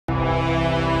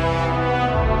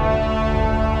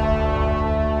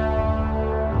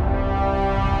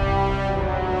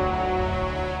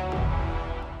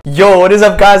Yo, what is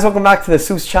up guys? Welcome back to the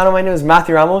SUPES channel. My name is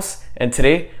Matthew Ramos and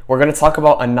today we're going to talk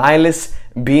about Annihilus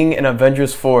being in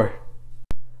Avengers 4.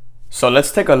 So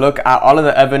let's take a look at all of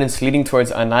the evidence leading towards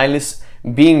Annihilus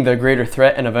being the greater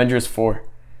threat in Avengers 4.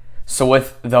 So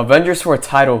with the Avengers 4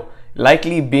 title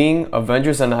likely being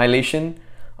Avengers Annihilation,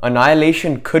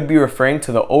 Annihilation could be referring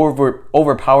to the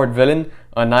overpowered villain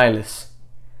Annihilus.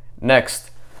 Next,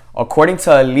 according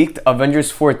to a leaked Avengers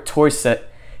 4 toy set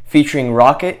featuring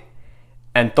Rocket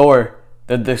and Thor,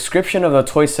 the description of the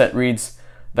toy set reads,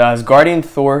 "The Asgardian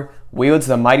Thor wields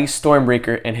the mighty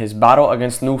Stormbreaker in his battle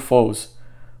against new foes.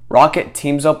 Rocket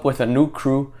teams up with a new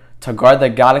crew to guard the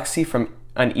galaxy from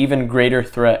an even greater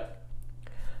threat."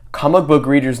 Comic book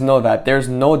readers know that there's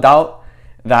no doubt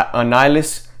that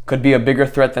Annihilus could be a bigger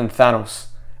threat than Thanos.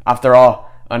 After all,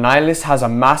 Annihilus has a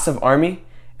massive army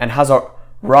and has a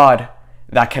rod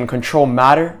that can control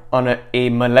matter on a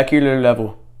molecular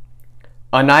level.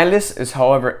 Annihilus is,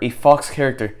 however, a Fox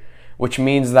character, which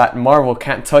means that Marvel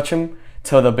can't touch him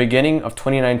till the beginning of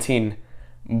 2019.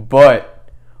 But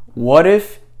what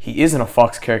if he isn't a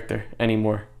Fox character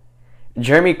anymore?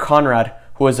 Jeremy Conrad,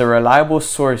 who is a reliable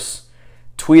source,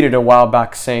 tweeted a while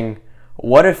back saying,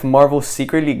 "What if Marvel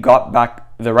secretly got back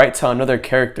the right to another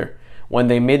character when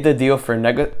they made the deal for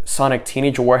Negasonic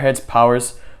Teenage Warhead's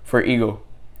powers for Ego?"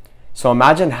 So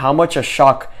imagine how much a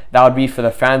shock that would be for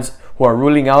the fans who are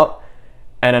ruling out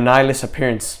an Annihilus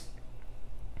appearance.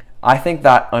 I think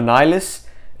that Annihilus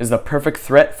is the perfect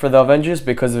threat for the Avengers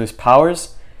because of his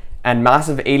powers and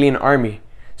massive alien army,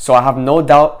 so I have no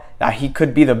doubt that he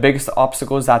could be the biggest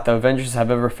obstacles that the Avengers have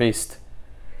ever faced.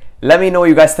 Let me know what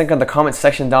you guys think in the comment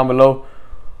section down below.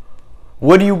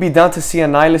 Would you be down to see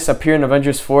Annihilus appear in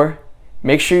Avengers 4?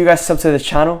 Make sure you guys sub to the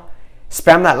channel,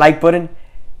 spam that like button.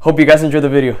 Hope you guys enjoyed the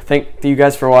video. Thank you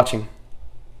guys for watching.